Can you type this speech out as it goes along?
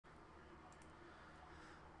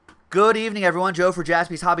Good evening, everyone. Joe for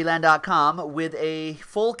JaspysHobbyland.com with a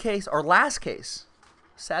full case, or last case,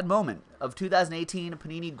 sad moment, of 2018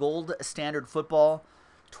 Panini Gold Standard Football.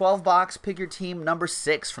 12-box, pick your team, number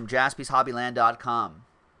 6 from JaspysHobbyland.com.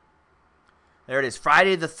 There it is,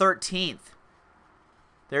 Friday the 13th.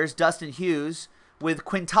 There's Dustin Hughes with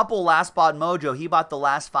quintuple last bought mojo. He bought the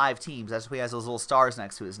last 5 teams. That's why he has those little stars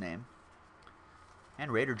next to his name.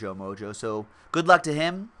 And Raider Joe mojo. So good luck to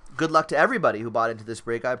him. Good luck to everybody who bought into this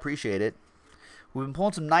break. I appreciate it. We've been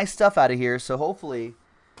pulling some nice stuff out of here, so hopefully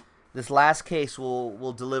this last case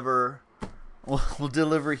will deliver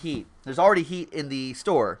heat. There's already heat in the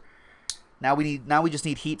store. Now we just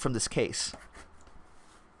need heat from this case.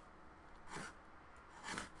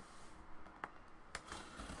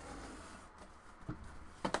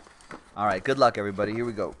 All right, good luck everybody. Here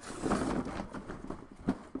we go.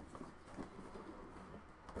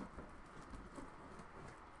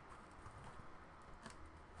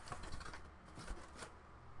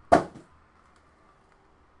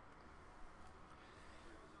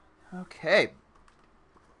 Okay.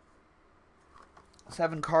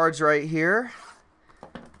 7 cards right here.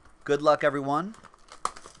 Good luck, everyone.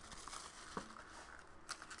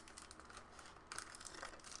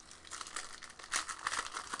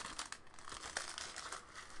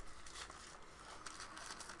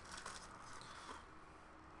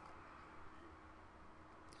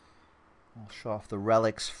 I'll show off the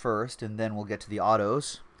relics first, and then we'll get to the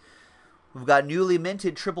autos. We've got newly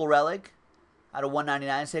minted triple relic. Out of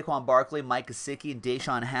 199, Saquon Barkley, Mike Gesicki, and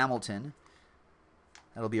Deshaun Hamilton.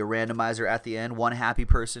 That'll be a randomizer at the end. 1 happy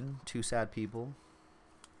person, 2 sad people.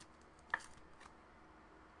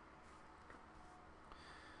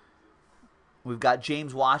 We've got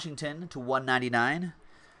James Washington to 199.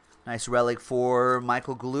 Nice relic for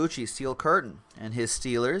Michael Gallucci, Steel Curtain, and his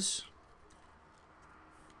Steelers.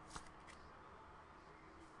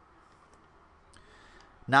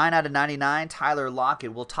 Nine out of 99, Tyler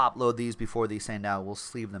Lockett. We'll top load these before these send out. We'll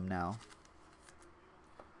sleeve them now.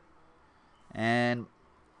 And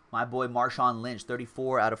my boy Marshawn Lynch,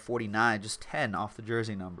 34 out of 49, just 10 off the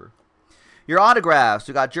jersey number. Your autographs,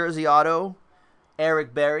 we got jersey auto,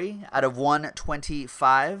 Eric Berry out of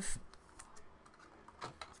 125.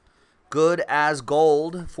 Good as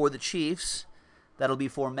gold for the Chiefs. That'll be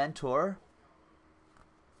for Mentor.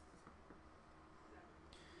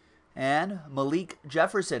 And Malik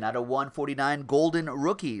Jefferson out of 149, Golden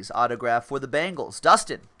Rookies autograph for the Bengals.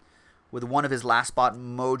 Dustin with one of his last spot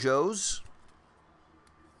mojos.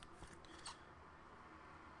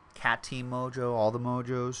 Cat Team mojo, all the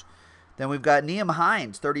mojos. Then we've got Nyheim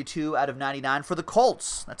Hines, 32 out of 99 for the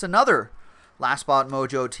Colts. That's another last spot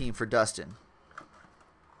mojo team for Dustin.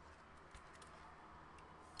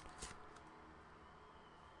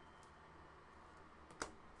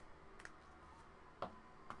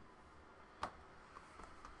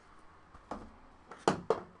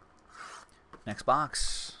 Next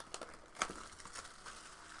box.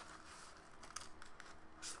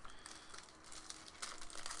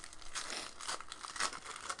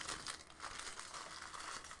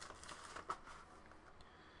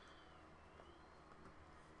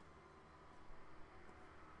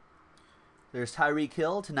 There's Tyreek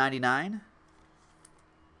Hill to 99.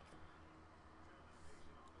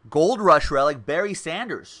 Gold Rush relic, Barry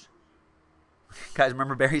Sanders. Guys,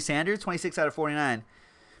 remember Barry Sanders? 26 out of 49.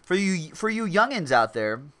 For you youngins out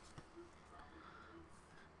there,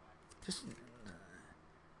 just,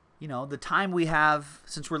 you know, the time we have,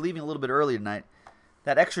 since we're leaving a little bit early tonight,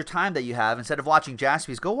 that extra time that you have, instead of watching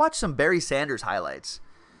Jaspys, go watch some Barry Sanders highlights.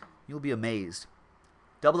 You'll be amazed.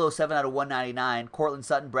 007 out of 199, Cortland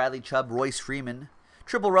Sutton, Bradley Chubb, Royce Freeman.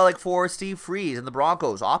 Triple relic for Steve Freeze and the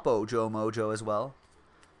Broncos. Oppo Joe Mojo as well.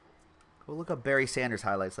 Go look up Barry Sanders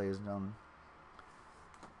highlights, ladies and gentlemen.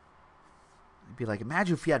 Be like,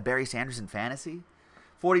 imagine if you had Barry Sanders in fantasy.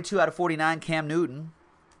 42 out of 49, Cam Newton.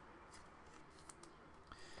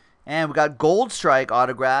 And we got Gold Strike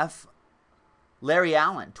autograph, Larry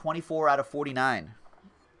Allen, 24 out of 49.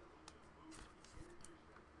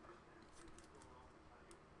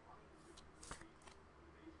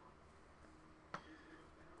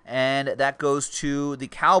 And that goes to the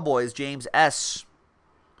Cowboys, James S.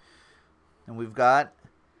 And we've got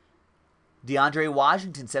DeAndre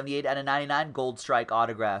Washington, 78 out of 99, Gold Strike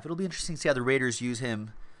autograph. It'll be interesting to see how the Raiders use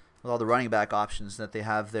him with all the running back options that they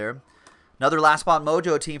have there. Another last spot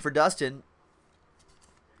mojo team for Dustin.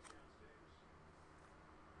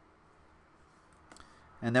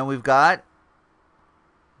 And then we've got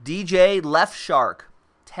DJ Left Shark,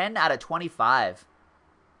 10 out of 25.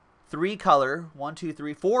 3-color,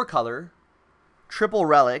 4-color, triple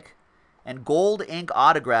relic, and gold ink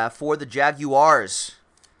autograph for the Jaguars.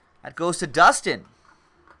 That goes to Dustin.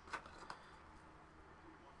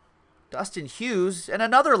 Dustin Hughes and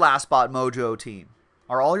another Last Spot Mojo team.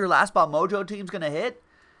 Are all your Last Spot Mojo teams going to hit?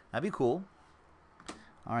 That'd be cool.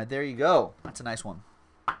 All right, there you go. That's a nice one.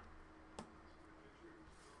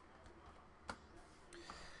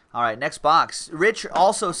 All right, next box. Rich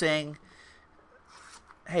also saying,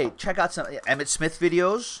 hey, check out some Emmitt Smith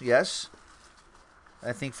videos. Yes.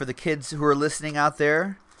 I think for the kids who are listening out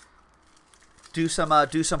there, do some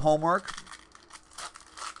homework.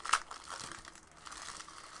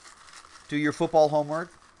 Do your football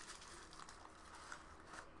homework.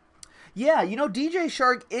 Yeah, you know, DJ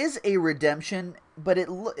Shark is a redemption, but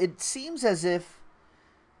it seems as if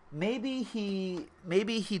maybe he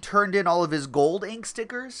turned in all of his gold ink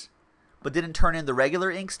stickers, but didn't turn in the regular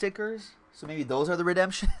ink stickers. So maybe those are the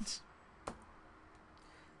redemptions.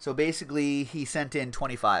 So basically, he sent in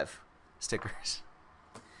 25 stickers.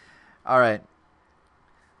 All right.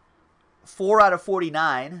 4 out of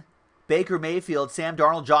 49. Baker Mayfield, Sam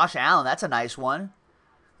Darnold, Josh Allen. That's a nice one.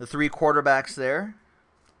 The 3 quarterbacks there.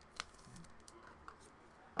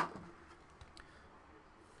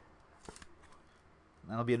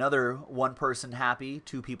 That'll be another 1 person happy,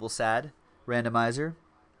 2 people sad randomizer.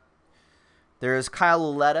 There's Kyle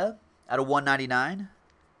Lauletta out of 199.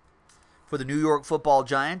 For the New York Football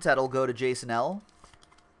Giants, that'll go to Jason L.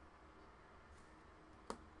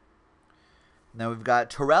 Now we've got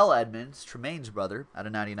Terrell Edmonds, Tremaine's brother, out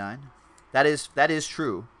of 99. That is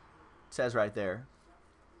true. It says right there.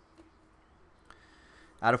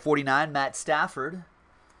 Out of 49, Matt Stafford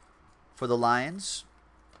for the Lions.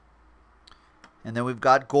 And then we've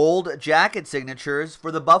got gold jacket signatures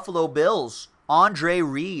for the Buffalo Bills. Andre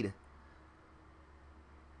Reed.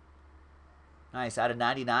 Nice, out of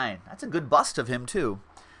 99. That's a good bust of him, too.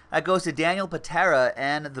 That goes to Daniel Patera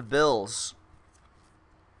and the Bills.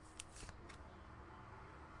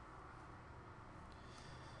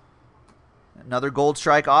 Another Gold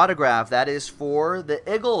Strike autograph. That is for the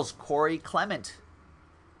Eagles, Corey Clement.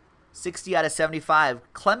 60 out of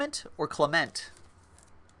 75. Clement or Clement?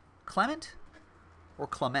 Clement or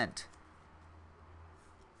Clement?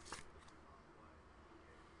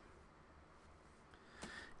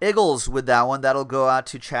 Eagles with that one. That'll go out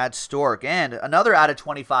to Chad Stork. And another out of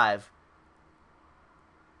 25.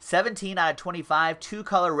 17 out of 25.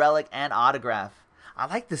 2-color relic and autograph. I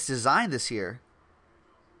like this design this year.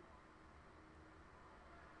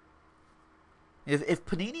 If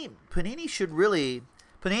Panini should really...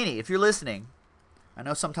 Panini, if you're listening, I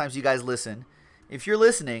know sometimes you guys listen. If you're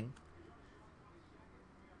listening,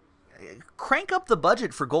 crank up the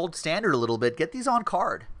budget for Gold Standard a little bit. Get these on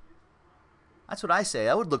card. That's what I say.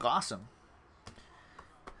 That would look awesome.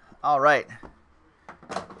 All right.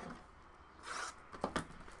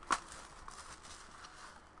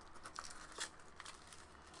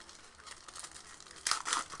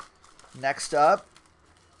 Next up.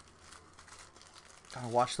 Gotta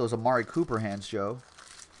watch those Amari Cooper hands, Joe.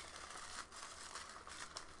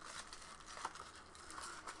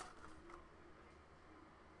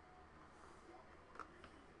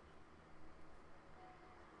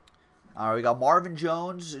 All right, we got Marvin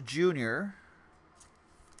Jones Jr.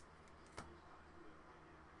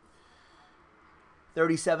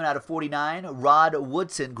 37 out of 49. Rod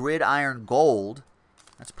Woodson, Gridiron Gold.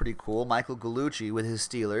 That's pretty cool. Michael Gallucci with his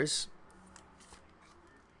Steelers.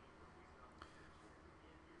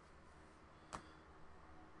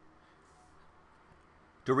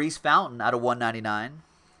 Doris Fountain out of 199.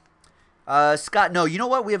 Scott, no, you know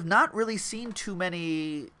what? We have not really seen too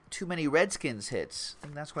many Redskins hits. I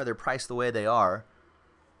think that's why they're priced the way they are.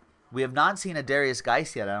 We have not seen a Darius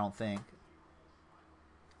Geis yet, I don't think.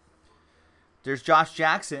 There's Josh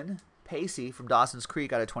Jackson, Pacey from Dawson's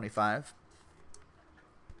Creek out of 25.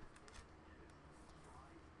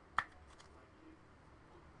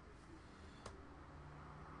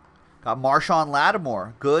 Got Marshawn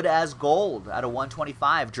Lattimore, good as gold out of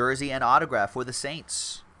 125, jersey and autograph for the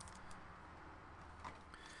Saints.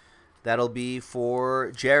 That'll be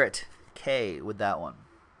for Jarrett K with that one.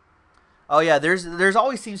 Oh yeah, there's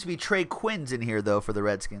always seems to be Trey Quins in here though for the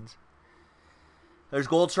Redskins. There's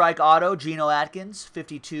Gold Strike Auto, Geno Atkins,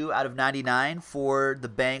 52 out of 99 for the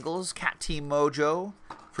Bengals. Cat Team Mojo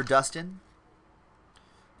for Dustin.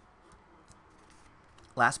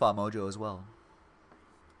 Last Spot Mojo as well.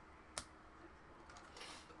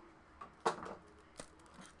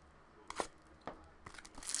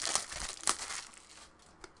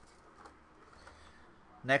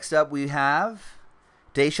 Next up, we have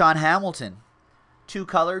Deshaun Hamilton.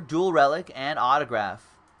 2-color, dual relic, and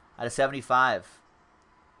autograph out of 75.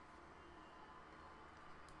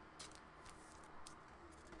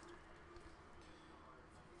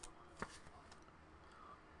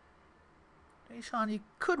 Sean, you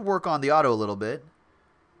could work on the auto a little bit.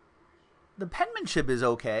 The penmanship is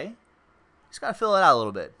okay. Just got to fill it out a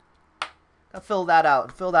little bit. Got to fill that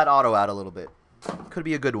out. Fill that auto out a little bit. Could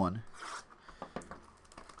be a good one.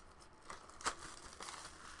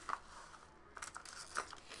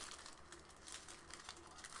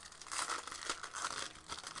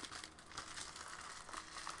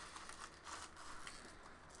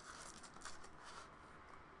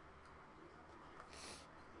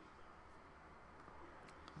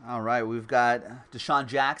 All right, we've got Deshaun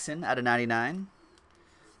Jackson out of 99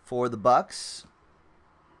 for the Bucks.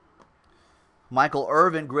 Michael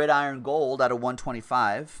Irvin, gridiron gold out of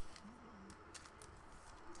 125.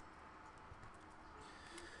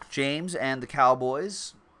 James and the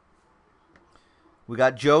Cowboys. We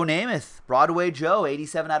got Joe Namath, Broadway Joe,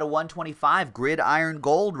 87 out of 125, gridiron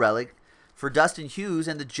gold relic for Dustin Hughes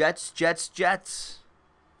and the Jets.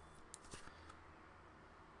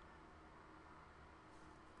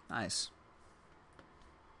 Nice.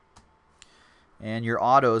 And your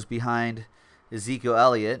autos behind Ezekiel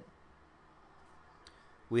Elliott.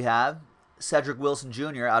 We have Cedric Wilson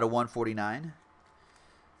Jr. out of 149.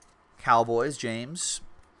 Cowboys, James.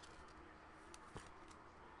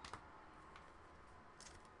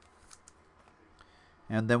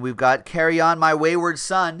 And then we've got Carry On My Wayward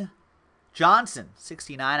Son, Johnson,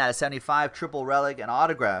 69 out of 75, triple relic and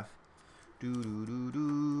autograph.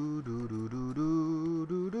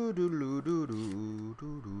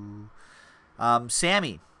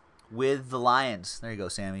 Sammy with the Lions. There you go,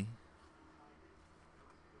 Sammy.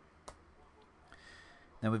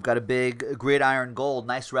 Then we've got a big gridiron gold.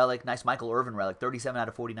 Nice relic. Nice Michael Irvin relic. 37 out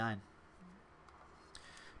of 49.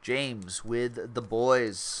 James with the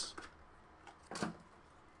boys.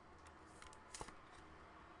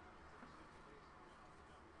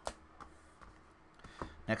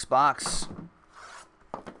 Next box.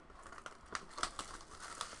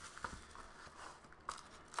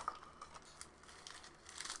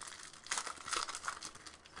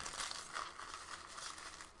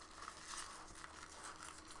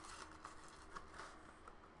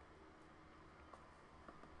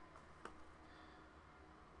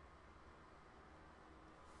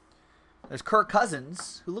 There's Kirk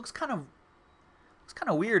Cousins, who looks kind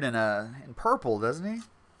of weird in purple, doesn't he?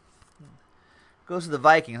 Goes to the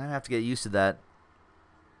Vikings. I'm going to have to get used to that.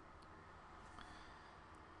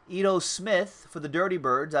 Ito Smith for the Dirty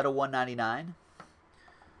Birds out of 199.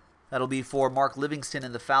 That'll be for Mark Livingston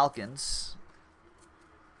and the Falcons.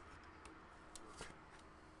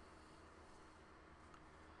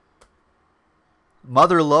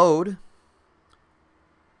 Mother Lode.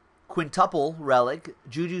 Quintuple relic.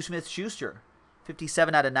 Juju Smith-Schuster.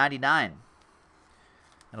 57 out of 99.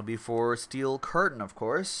 That'll be for Steel Curtain, of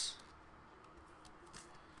course.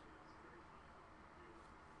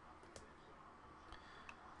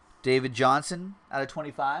 David Johnson out of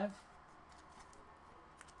 25.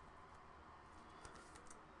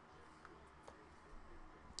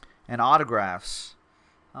 And autographs.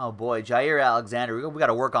 Oh boy, Jair Alexander. We got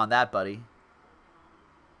to work on that, buddy.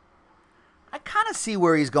 I kind of see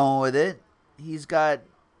where he's going with it. He's got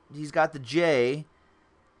the J,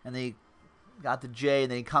 and then he got the J,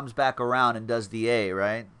 and then he comes back around and does the A,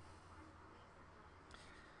 right?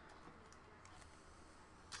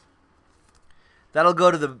 That'll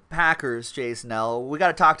go to the Packers, Jason L. We got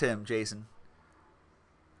to talk to him, Jason.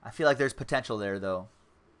 I feel like there's potential there, though.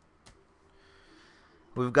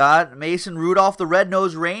 We've got Mason Rudolph, the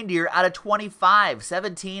Red-Nosed Reindeer, out of 25.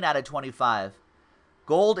 17 out of 25.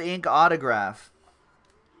 Gold ink autograph.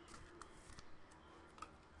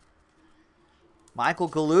 Michael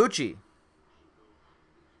Gallucci.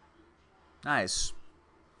 Nice.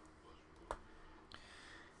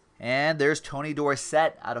 And there's Tony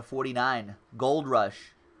Dorsett out of 49. Gold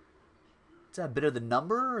Rush. Is that a bit of the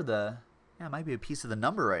number or the... Yeah, it might be a piece of the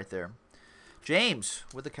number right there. James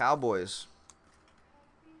with the Cowboys.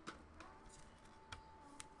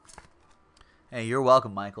 Hey, you're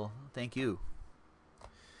welcome, Michael. Thank you.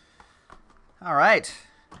 All right.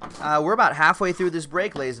 We're about halfway through this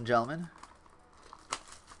break, ladies and gentlemen.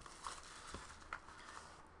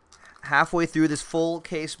 Halfway through this full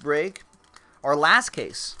case break. Our last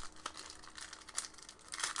case.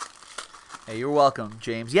 Hey, you're welcome,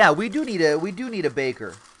 James. Yeah, we do need a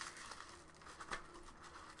Baker.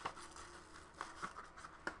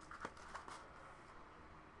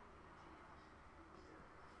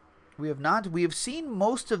 We have seen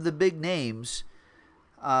most of the big names.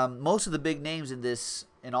 Most of the big names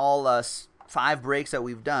in all 5 breaks that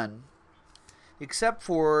we've done, except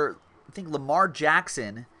for I think Lamar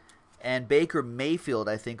Jackson and Baker Mayfield.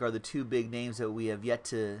 I think are the 2 big names that we have yet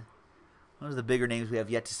to. Those are the bigger names we have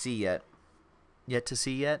yet to see yet. Yet to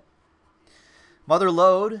see yet. Mother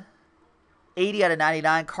Lode, 80 out of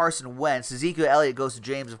 99, Carson Wentz. Ezekiel Elliott goes to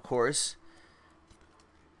James, of course.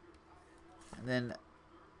 And then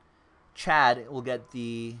Chad will get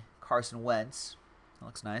the Carson Wentz. That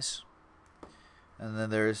looks nice. And then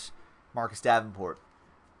there's Marcus Davenport.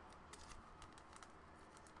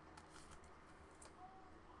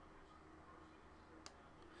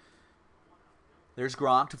 There's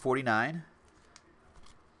Gronk to 49.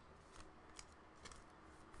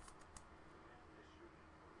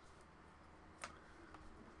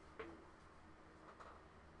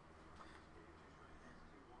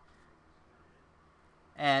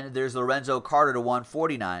 And there's Lorenzo Carter to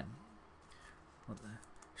 149.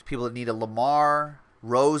 There's people that need a Lamar.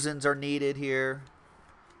 Rosens are needed here.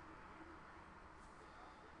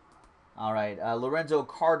 All right. Lorenzo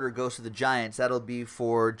Carter goes to the Giants. That'll be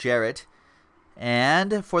for Jarrett.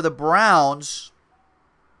 And for the Browns,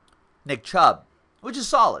 Nick Chubb, which is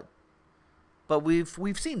solid. But we've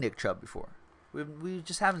seen Nick Chubb before. We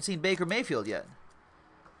just haven't seen Baker Mayfield yet.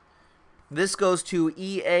 This goes to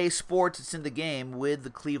EA Sports. It's in the game with the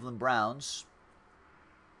Cleveland Browns.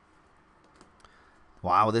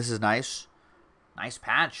 Wow, this is nice. Nice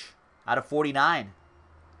patch. Out of 49.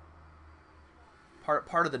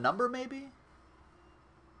 Part of the number, maybe?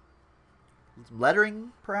 Some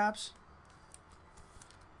lettering, perhaps?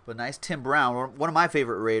 But nice Tim Brown, one of my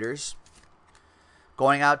favorite Raiders.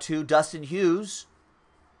 Going out to Dustin Hughes.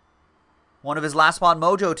 One of his last spot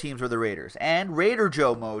mojo teams were the Raiders. And Raider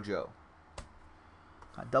Joe mojo.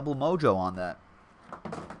 Got double mojo on that.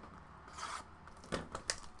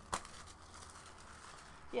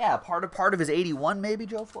 Yeah, part of his 81 maybe,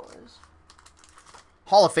 Joe Flores.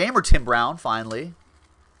 Hall of Famer Tim Brown, finally.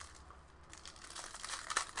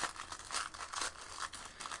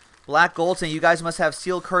 Black Gold saying, you guys must have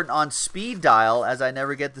Steel Curtain on speed dial as I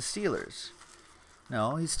never get the Steelers.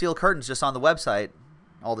 No, he's Steel Curtain's just on the website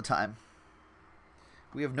all the time.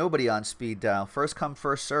 We have nobody on speed dial. First come,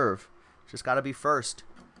 first serve. Just got to be first.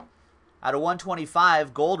 Out of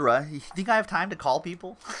 125, Goldra. You think I have time to call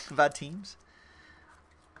people about teams?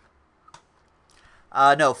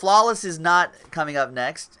 No, Flawless is not coming up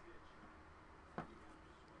next.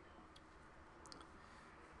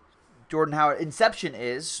 Jordan Howard. Inception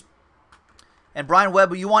is. And Brian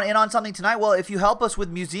Webb, you want in on something tonight? Well, if you help us with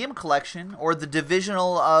Museum Collection or the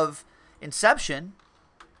Divisional of Inception,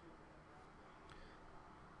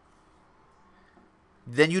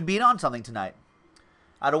 then you'd be in on something tonight.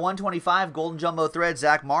 Out of 125, Golden Jumbo Thread,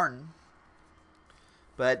 Zach Martin.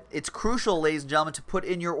 But it's crucial, ladies and gentlemen, to put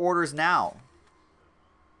in your orders now.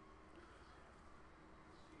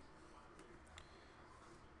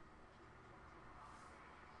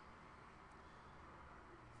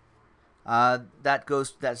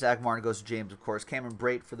 That Zach Martin goes to James, of course. Cameron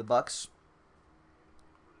Brate for the Bucks.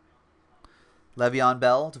 Le'Veon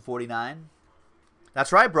Bell to 49.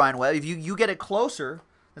 That's right, Brian Webb. If you get it closer,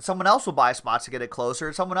 then someone else will buy spots to get it closer,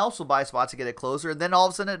 and someone else will buy spots to get it closer, and then all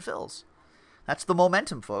of a sudden it fills. That's the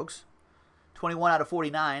momentum, folks. 21 out of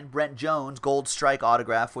 49. Brent Jones, gold strike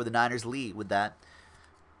autograph for the Niners lead with that.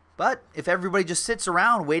 But if everybody just sits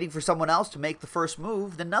around waiting for someone else to make the first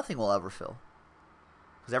move, then nothing will ever fill.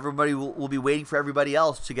 Because everybody will be waiting for everybody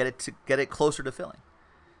else to get it closer to filling.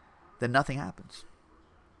 Then nothing happens.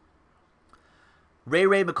 Ray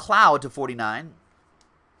McLeod to 49.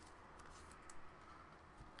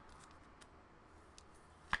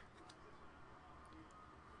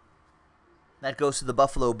 That goes to the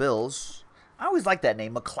Buffalo Bills. I always like that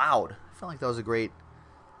name, McLeod. I felt like that was a great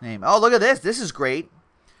name. Oh, look at this. This is great.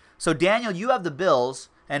 So, Daniel, you have the Bills.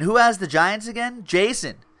 And who has the Giants again?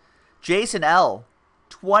 Jason. Jason L.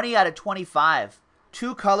 20 out of 25.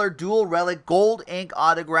 Two-color, dual relic, gold ink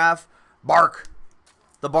autograph. Bark.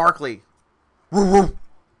 The Barkley. Woo, woo.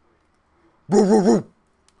 Woo, woo, woo.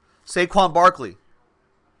 Saquon Barkley.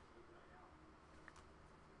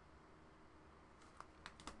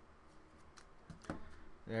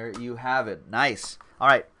 There you have it. Nice. All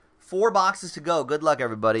right. 4 boxes to go. Good luck,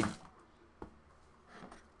 everybody.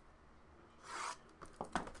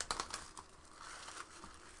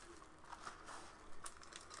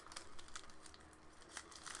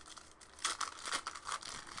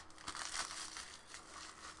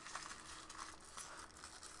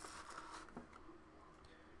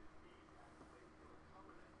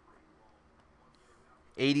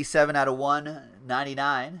 $87 out of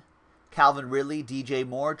 $199. Calvin Ridley, DJ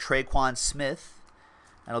Moore, Traquan Smith.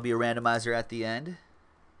 That'll be a randomizer at the end.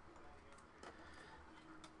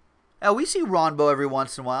 Oh, we see Ronbo every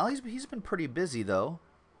once in a while. He's been pretty busy, though.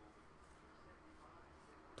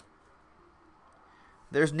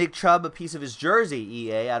 There's Nick Chubb, a piece of his jersey,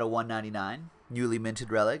 EA, out of $199. Newly minted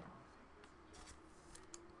relic.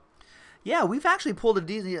 Yeah, we've actually pulled a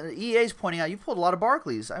decent... EA's pointing out you've pulled a lot of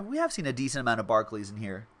Barclays. We have seen a decent amount of Barclays in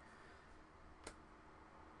here.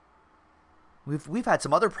 We've had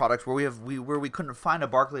some other products where we couldn't find a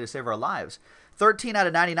Barkley to save our lives. 13 out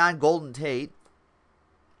of 99, Golden Tate.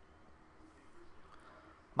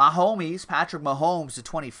 Mahomes, Patrick Mahomes to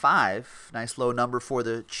 25. Nice low number for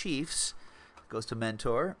the Chiefs. Goes to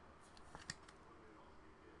Mentor.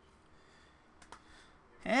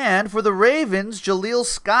 And for the Ravens, Jaleel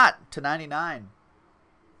Scott to 99.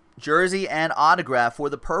 Jersey and autograph for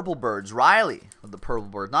the Purple Birds. Riley with the Purple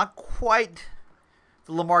Birds. Not quite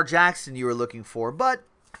the Lamar Jackson you were looking for, but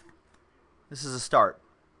this is a start.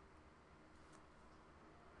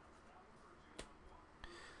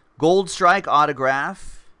 Gold Strike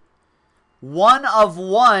autograph. 1 of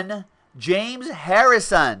 1, James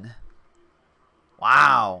Harrison.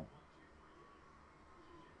 Wow.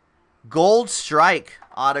 Gold Strike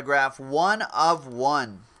autograph, 1 of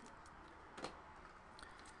 1.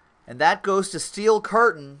 And that goes to Steel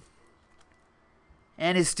Curtain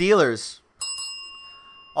and his Steelers.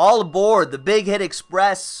 All aboard the Big Hit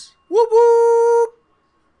Express. Whoop whoop.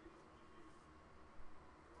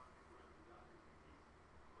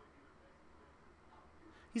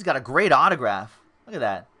 He's got a great autograph. Look at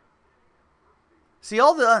that. See,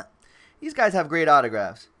 these guys have great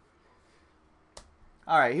autographs.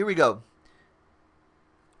 All right, here we go.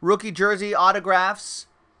 Rookie jersey autographs.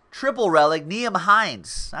 Triple relic, Nyheim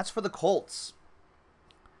Hines. That's for the Colts.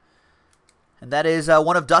 And that is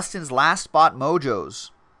one of Dustin's last spot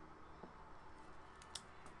mojos.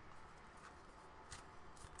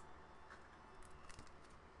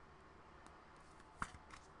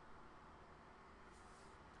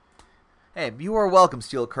 Hey, you are welcome,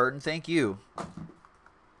 Steel Curtain. Thank you.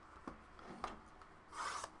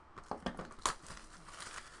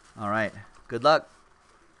 All right. Good luck.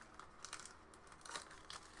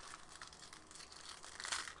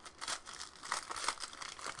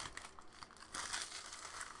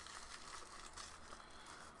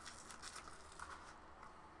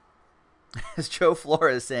 As Joe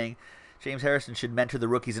Flores is saying, James Harrison should mentor the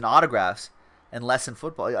rookies in autographs and lessen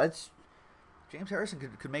football. James Harrison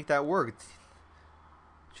could make that work.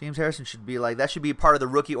 James Harrison should be like, that should be part of the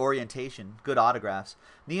rookie orientation. Good autographs.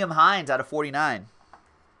 Nyheim Hines out of 49.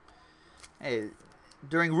 Hey,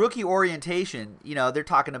 during rookie orientation, you know, they're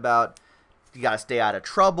talking about you got to stay out of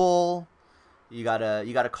trouble. You got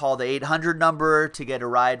to call the 800 number to get a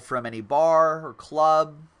ride from any bar or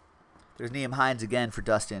club. There's Nyheim Hines again for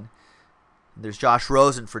Dustin. There's Josh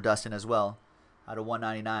Rosen for Dustin as well out of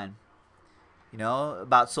 199. You know,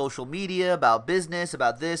 about social media, about business,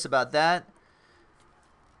 about this, about that.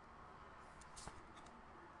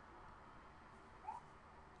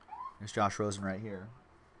 There's Josh Rosen right here.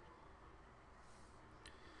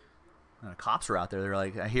 And the cops are out there. They're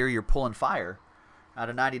like, I hear you're pulling fire. Out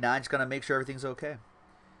of 99, just going to make sure everything's okay.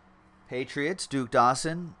 Patriots, Duke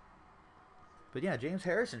Dawson. But yeah, James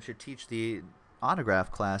Harrison should teach the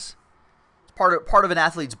autograph class. It's part of an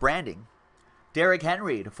athlete's branding. Derrick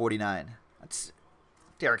Henry to 49. That's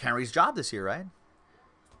Derrick Henry's job this year, right?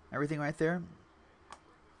 Everything right there.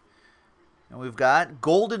 And we've got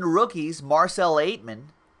Golden Rookies, Marcel Aitman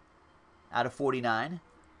out of 49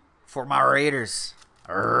 for my Raiders.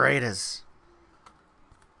 Raiders.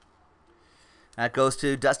 That goes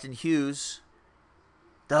to Dustin Hughes.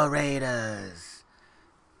 The Raiders.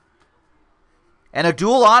 And a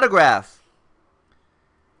dual autograph.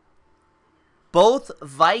 Both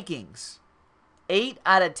Vikings. 8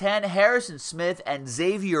 out of 10, Harrison Smith and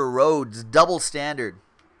Xavier Rhodes, double standard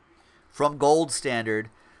from Gold Standard.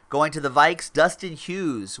 Going to the Vikes, Dustin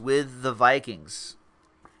Hughes with the Vikings.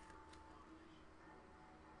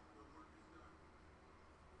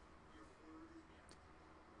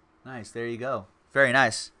 Nice, there you go. Very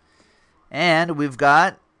nice. And we've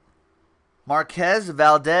got Marquez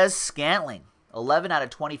Valdez-Scantling, 11 out of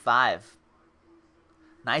 25.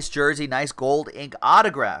 Nice jersey, nice gold ink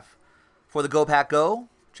autograph. For the Go Pack Go,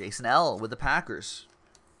 Jason L. with the Packers.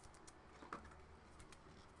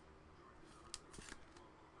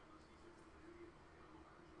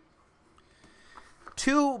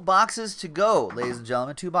 Two boxes to go, ladies and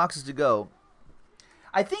gentlemen. 2 boxes to go.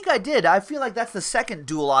 I think I did. I feel like that's the second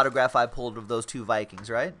dual autograph I pulled of those 2 Vikings,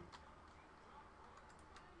 right?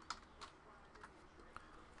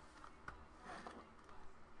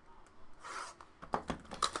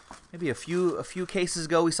 Maybe a few cases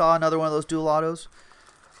ago, we saw another one of those dual autos.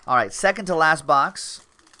 All right, second to last box.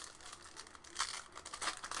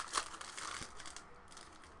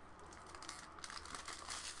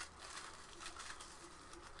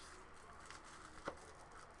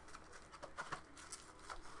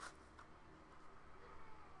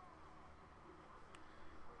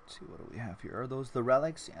 see, what do we have here? Are those the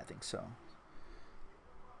relics? Yeah, I think so.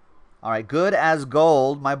 All right, good as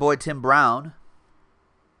gold. My boy Tim Brown.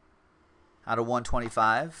 Out of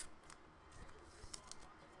 125.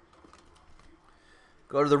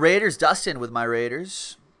 Go to the Raiders. Dustin with my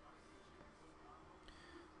Raiders.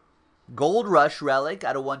 Gold Rush relic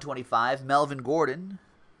out of 125. Melvin Gordon.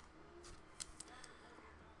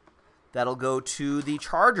 That'll go to the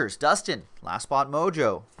Chargers. Dustin, last spot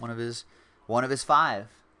mojo. One of his 5.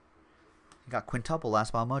 He got quintuple last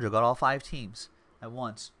spot mojo. Got all 5 teams at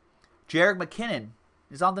once. Jerick McKinnon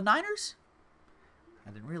is on the Niners? I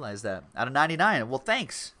didn't realize that. Out of 99. Well,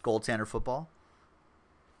 thanks, Gold Standard Football.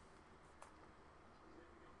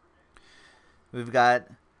 We've got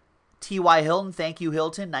T.Y. Hilton. Thank you,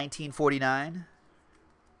 Hilton. 1949.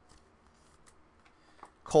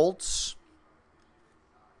 Colts.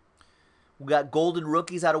 We got Golden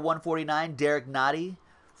Rookies out of 149. Derek Nottie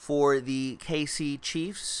for the KC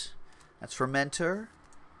Chiefs. That's for Mentor.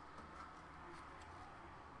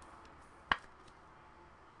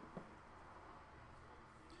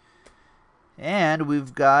 And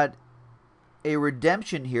we've got a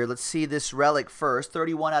redemption here. Let's see this relic first.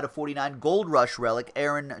 31 out of 49. Gold Rush relic,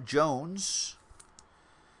 Aaron Jones.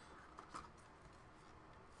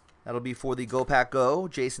 That'll be for the Go Pack Go.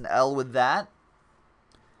 Jason L. with that.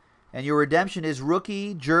 And your redemption is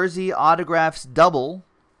rookie jersey autographs double.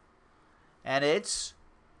 And it's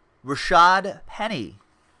Rashad Penny.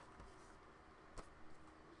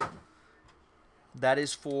 That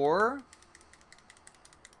is for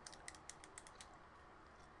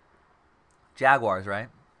Jaguars, right?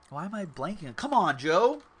 Why am I blanking? Come on,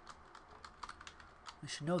 Joe. I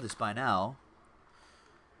should know this by now.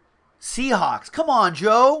 Seahawks. Come on,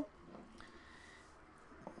 Joe.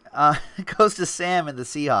 It goes to Sam and the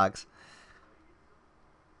Seahawks.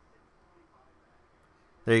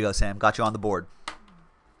 There you go, Sam. Got you on the board.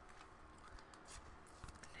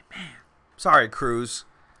 Man. Sorry, Cruz.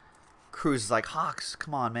 Cruz is like, Hawks,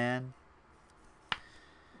 come on, man.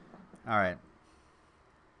 All right.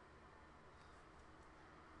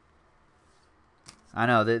 I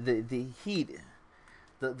know the heat,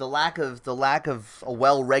 the lack of a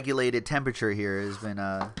well-regulated temperature here has been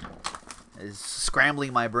is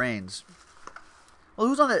scrambling my brains. Well,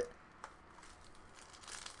 who's on the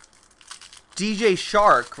DJ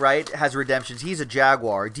Shark, right? Has redemptions. He's a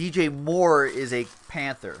Jaguar. DJ Moore is a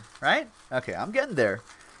Panther, right? Okay, I'm getting there.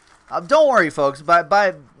 Don't worry, folks.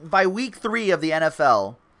 By week 3 of the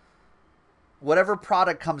NFL, whatever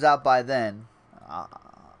product comes out by then,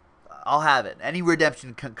 I'll have it. Any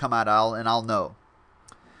redemption can come out, I'll know.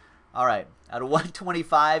 All right, out of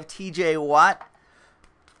 125, TJ Watt.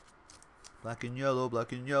 Black and yellow,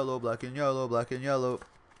 black and yellow, black and yellow, black and yellow.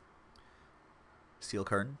 Steel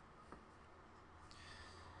curtain.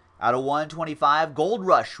 Out of 125, Gold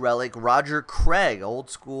Rush relic, Roger Craig, old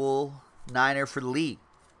school Niner for Lee.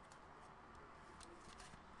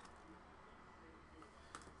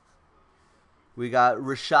 We got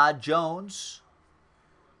Rashad Jones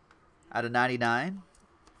out of 99.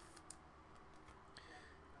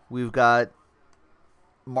 We've got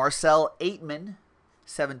Marcel Aitman,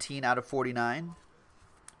 17 out of 49.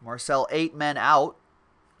 Marcel Aitman out.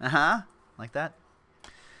 Like that.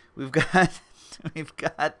 We've got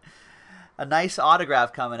a nice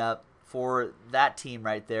autograph coming up for that team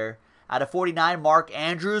right there. Out of 49, Mark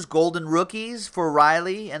Andrews, Golden Rookies for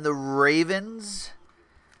Riley and the Ravens.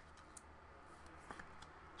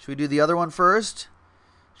 Should we do the other one first?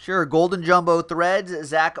 Sure. Golden Jumbo Threads,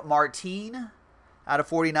 Zach Martin out of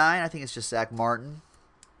 49. I think it's just Zach Martin.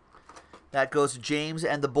 That goes to James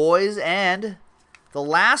and the boys. And the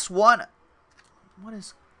last one. What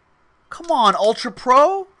is... Come on, Ultra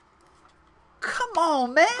Pro. Come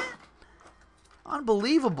on, man.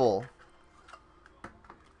 Unbelievable.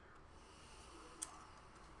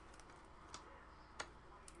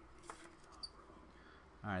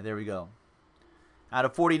 All right, there we go. Out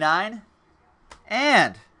of 49.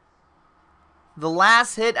 And the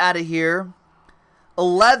last hit out of here,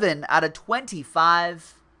 11 out of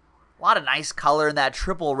 25. A lot of nice color in that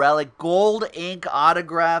triple relic. Gold ink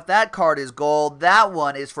autograph. That card is gold. That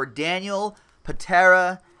one is for Daniel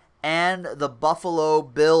Patera and the Buffalo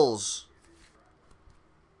Bills.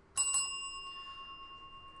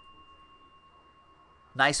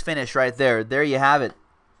 Nice finish right there. There you have it.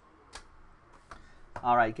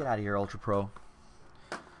 All right, get out of here, Ultra Pro.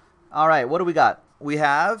 All right, what do we got? We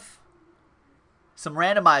have some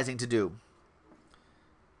randomizing to do.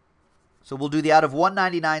 So we'll do the out of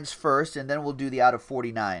 199s first, and then we'll do the out of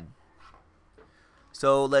 49.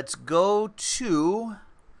 So let's go to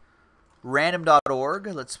random.org.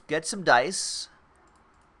 Let's get some dice.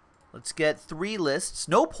 Let's get 3 lists.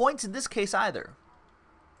 No points in this case either.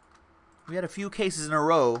 We had a few cases in a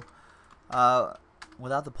row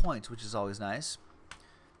without the points, which is always nice.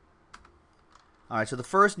 All right, so the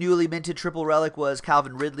first newly minted triple relic was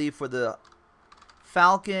Calvin Ridley for the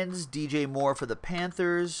Falcons, DJ Moore for the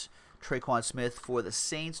Panthers, Traquan Smith for the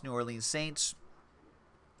Saints, New Orleans Saints.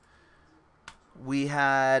 We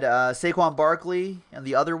had Saquon Barkley and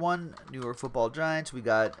the other one, New York Football Giants. We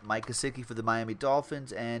got Mike Gesicki for the Miami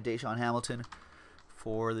Dolphins and Deshaun Hamilton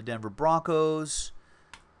for the Denver Broncos.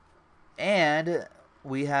 And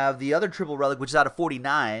we have the other triple relic, which is out of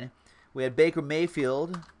 49. We had Baker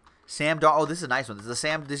Mayfield, Sam Darnold. Oh, this is a nice one. This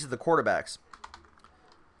is the quarterbacks.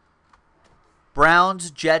 Browns,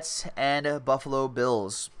 Jets, and Buffalo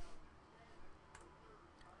Bills.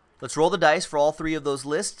 Let's roll the dice for all 3 of those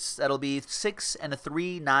lists. That'll be 6 and a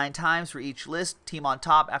 3, 9 times for each list. Team on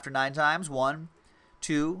top after 9 times. 1,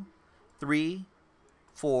 2, 3,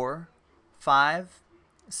 4, 5,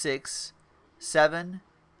 6, 7,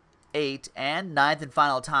 8, and 9th and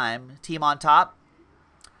final time. Team on top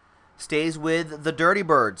stays with the Dirty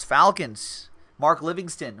Birds. Falcons, Mark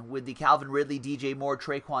Livingston with the Calvin Ridley, DJ Moore,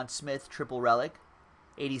 Traquan Smith triple relic.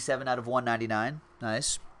 87 out of 199.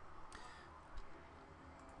 Nice.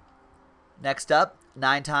 Next up,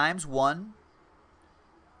 9 times. 1,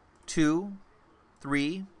 2,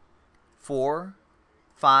 3, 4,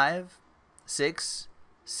 5, 6,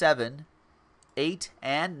 7, 8,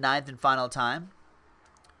 and 9th and final time.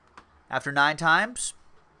 After 9 times,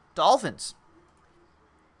 Dolphins.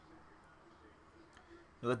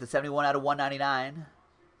 Look at the 71 out of 199.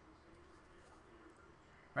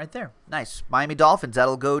 Right there. Nice. Miami Dolphins.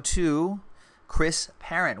 That'll go to Chris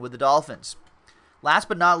Parent with the Dolphins. Last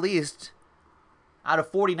but not least, out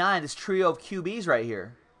of 49, this trio of QBs right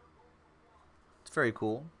here. It's very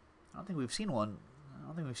cool. I don't think we've seen one. I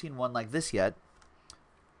don't think we've seen one like this yet.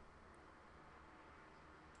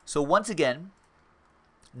 So once again,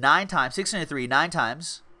 9 times, 603, 9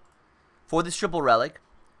 times for this triple relic.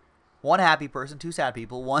 1 happy person, 2 sad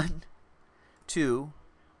people. 1, 2,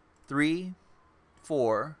 3,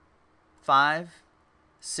 4, 5,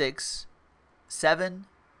 6, 7,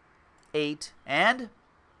 8, and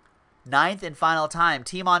 9th and final time.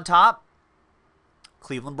 Team on top,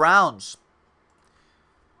 Cleveland Browns.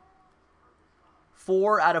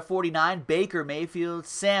 4 out of 49, Baker Mayfield,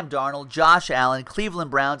 Sam Darnold, Josh Allen, Cleveland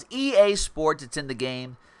Browns, EA Sports. It's in the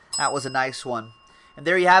game. That was a nice one. And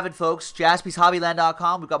there you have it, folks.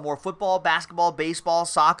 JaspysHobbyland.com. We've got more football, basketball, baseball,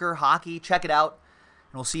 soccer, hockey. Check it out.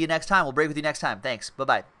 And we'll see you next time. We'll break with you next time. Thanks.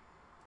 Bye-bye.